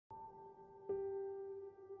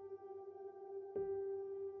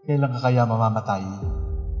Kailan ka kaya mamamatay?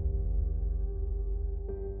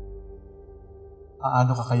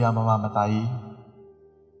 Paano ka kaya mamamatay?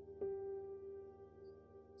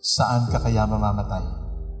 Saan ka kaya mamamatay?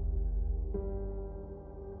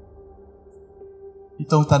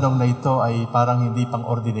 Itong tanong na ito ay parang hindi pang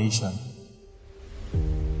ordination.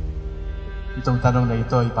 Itong tanong na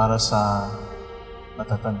ito ay para sa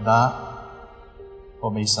matatanda o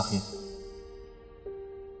may sakit.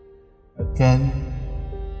 But Ken,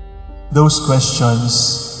 those questions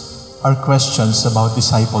are questions about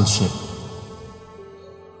discipleship.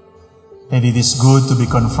 And it is good to be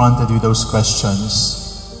confronted with those questions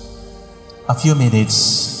a few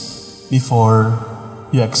minutes before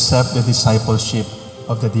you accept the discipleship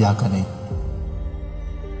of the diaconate.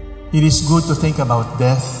 It is good to think about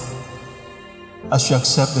death as you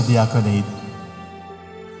accept the diaconate,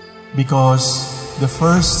 because the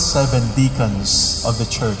first 7 deacons of the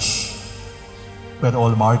church were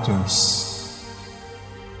all martyrs.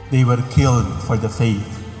 They were killed for the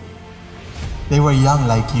faith. They were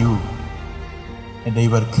young like you, and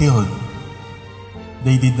they were killed.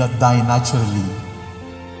 They did not die naturally.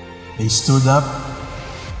 They stood up,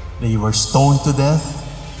 they were stoned to death,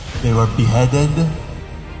 they were beheaded,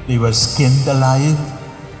 they were skinned alive,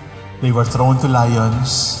 they were thrown to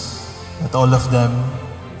lions, but all of them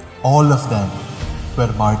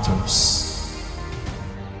were martyrs.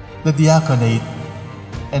 The diaconate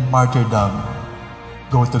and martyrdom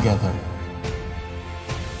go together.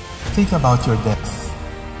 Think about your death.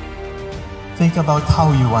 Think about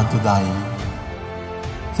how you want to die.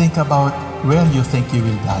 Think about where you think you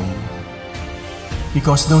will die.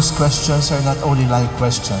 Because those questions are not only life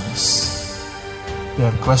questions. They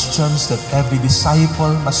are questions that every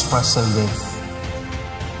disciple must wrestle with.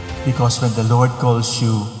 Because when the Lord calls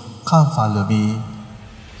you, "Come follow me,"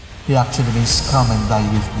 He actually means, "Come and die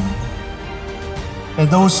with me." And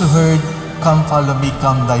those who heard, "Come follow me,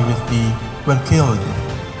 come die with me," were killed.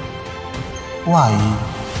 Why?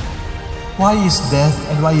 Why is death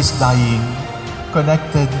and why is dying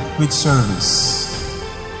connected with service?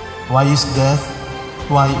 Why is death,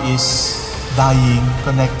 why is dying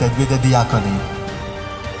connected with the diaconate?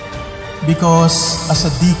 Because as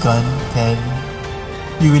a deacon, Ken,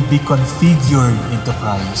 you will be configured into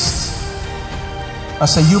Christ.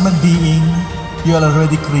 As a human being, you are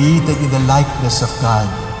already created in the likeness of God.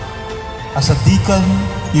 As a deacon,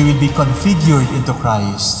 you will be configured into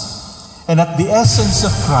Christ. And at the essence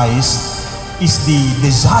of Christ is the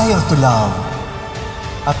desire to love.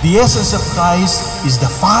 At the essence of Christ is the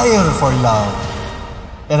fire for love.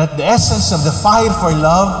 And at the essence of the fire for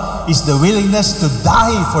love is the willingness to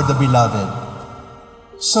die for the beloved.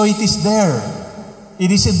 So it is there. It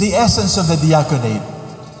is in the essence of the diaconate.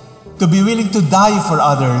 To be willing to die for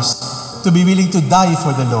others, to be willing to die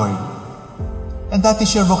for the Lord. And that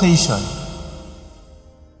is your vocation.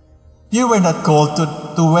 You were not called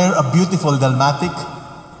to wear a beautiful dalmatic.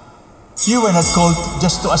 You were not called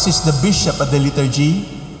just to assist the bishop at the liturgy.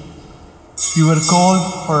 You were called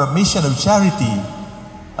for a mission of charity,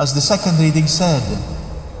 as the second reading said.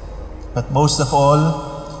 But most of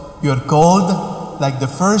all, you are called, like the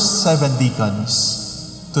first 7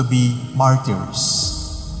 deacons, to be martyrs.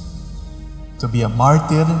 To be a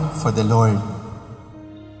martyr for the Lord.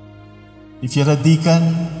 If you're a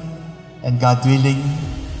deacon, and God willing,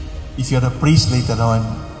 if you're a priest later on,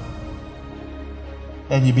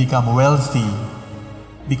 and you become wealthy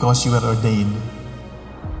because you were ordained,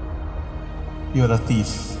 you're a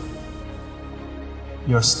thief.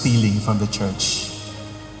 You're stealing from the church.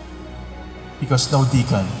 Because no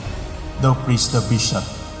deacon, no priest, no bishop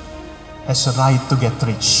has a right to get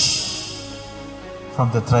rich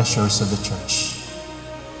from the treasures of the church.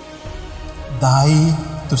 Die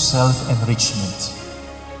to self-enrichment.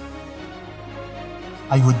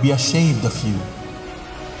 I would be ashamed of you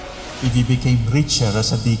if you became richer as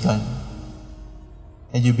a deacon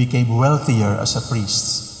and you became wealthier as a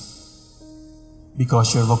priest,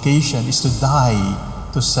 because your vocation is to die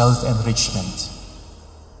to self-enrichment.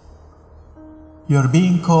 You're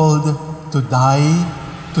being called to die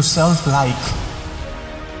to self-like.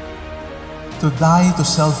 To die to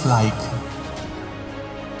self-like.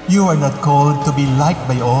 You are not called to be liked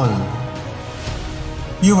by all.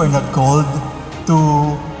 You are not called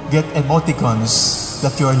to get emoticons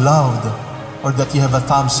that you are loved or that you have a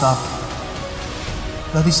thumbs up.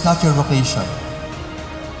 That is not your vocation.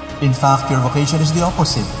 In fact, your vocation is the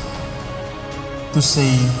opposite. To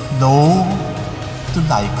say no to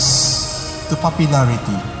likes, to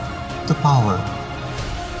popularity, to power.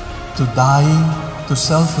 To die to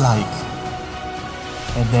self-like,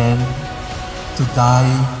 and then to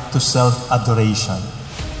die to self-adoration.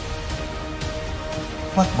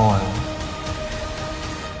 What more?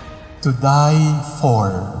 To die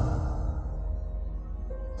for.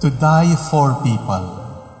 To die for people.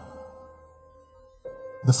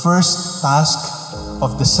 The first task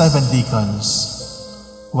of the 7 deacons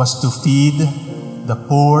was to feed the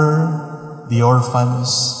poor, the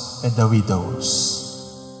orphans, and the widows.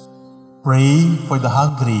 Pray for the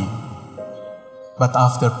hungry, but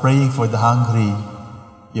after praying for the hungry,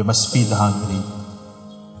 you must feed the hungry.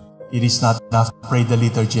 It is not enough to pray the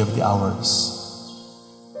liturgy of the hours.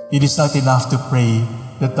 It is not enough to pray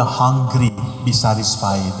that the hungry be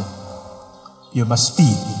satisfied. You must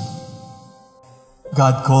feed.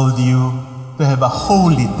 God called you to have a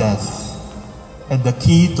holy death, and the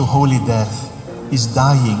key to holy death is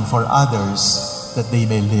dying for others that they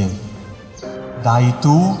may live. Die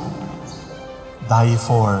to, die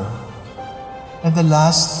for. And the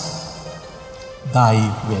last, die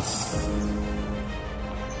with.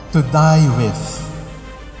 To die with.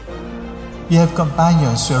 You have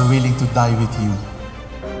companions who are willing to die with you.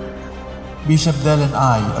 Bishop Del and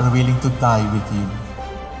I are willing to die with you.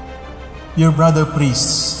 Your brother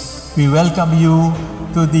priests, we welcome you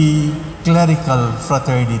to the clerical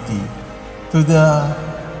fraternity, to the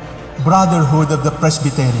brotherhood of the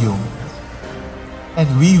Presbyterium. And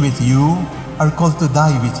we with you are called to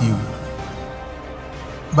die with you.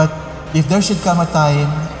 But if there should come a time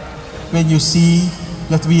when you see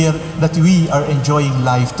that we are enjoying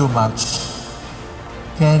life too much,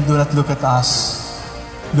 do not look at us,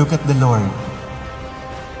 look at the Lord.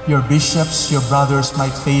 Your bishops, your brothers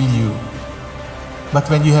might fail you, but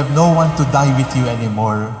when you have no one to die with you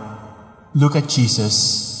anymore, look at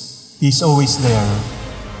Jesus. He's always there,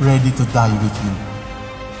 ready to die with you.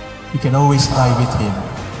 You can always die with Him.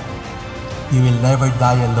 You will never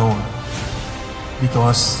die alone,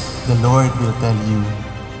 because the Lord will tell you,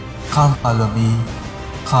 come follow me,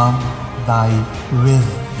 come die with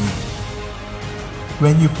me.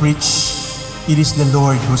 When you preach, it is the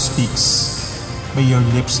Lord who speaks. May your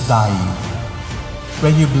lips die.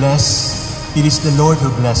 When you bless, it is the Lord who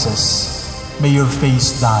blesses. May your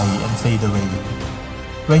face die and fade away.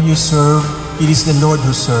 When you serve, it is the Lord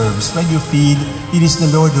who serves. When you feed, it is the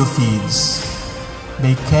Lord who feeds.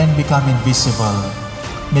 May Ken become invisible.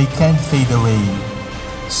 May Ken fade away,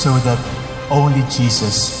 so that only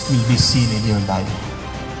Jesus will be seen in your life.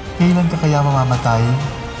 Kailan ka kaya mamamatay?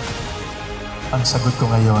 Ang sagot ko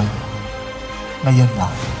ngayon na.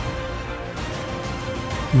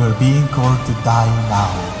 You are being called to die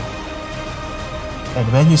now. And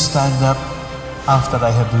when you stand up, after I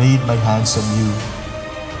have laid my hands on you,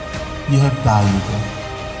 you have died.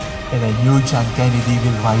 And a new John Kennedy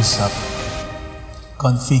will rise up,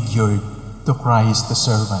 configured to Christ the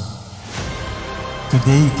servant.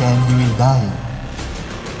 Today, Ken, you will die.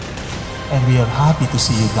 And we are happy to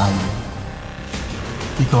see you die.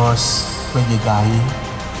 Because when you die,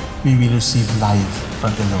 we will receive life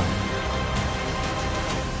from the Lord.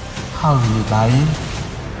 How will you die?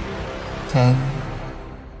 Ken,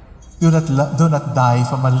 do not die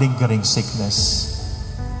from a lingering sickness.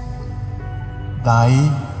 Die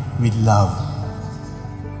with love.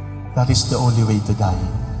 That is the only way to die.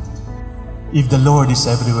 If the Lord is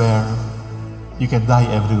everywhere, you can die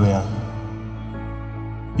everywhere.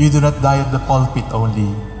 You do not die at the pulpit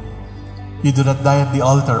only. You do not die at the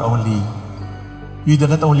altar only. You do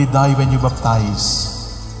not only die when you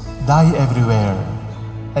baptize. Die everywhere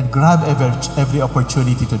and grab every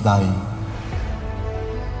opportunity to die.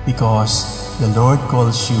 Because the Lord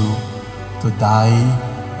calls you to die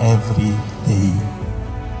every day.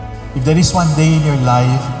 If there is one day in your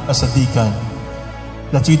life as a deacon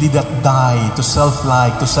that you did not die to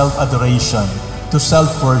self-like, to self-adoration, to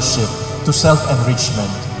self-worship, to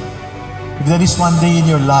self-enrichment, if there is one day in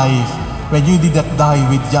your life when you did not die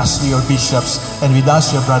with just your bishops and with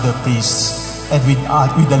us, your brother priests, and with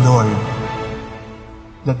the Lord,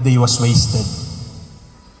 that day was wasted.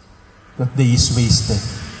 That day is wasted.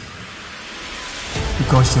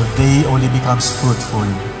 Because your day only becomes fruitful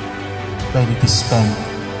when it is spent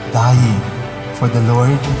dying for the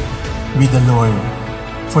Lord, with the Lord,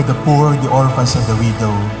 for the poor, the orphans, and the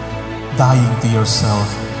widow, dying to yourself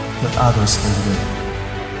that others may live.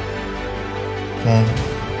 And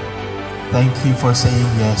thank you for saying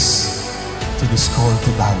yes to this call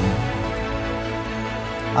to die.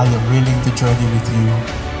 I am willing to journey with you.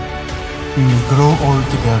 We will grow old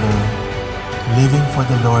together, living for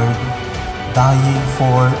the Lord, dying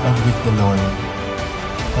for and with the Lord.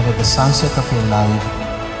 And at the sunset of your life,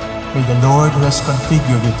 may the Lord who has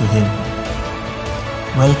configured you to Him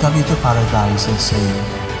welcome you to paradise and say,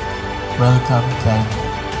 welcome, Ken,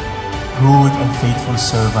 good and faithful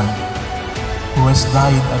servant, who has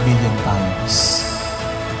died 1,000,000 times,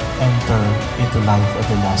 enter into life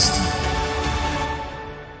everlasting.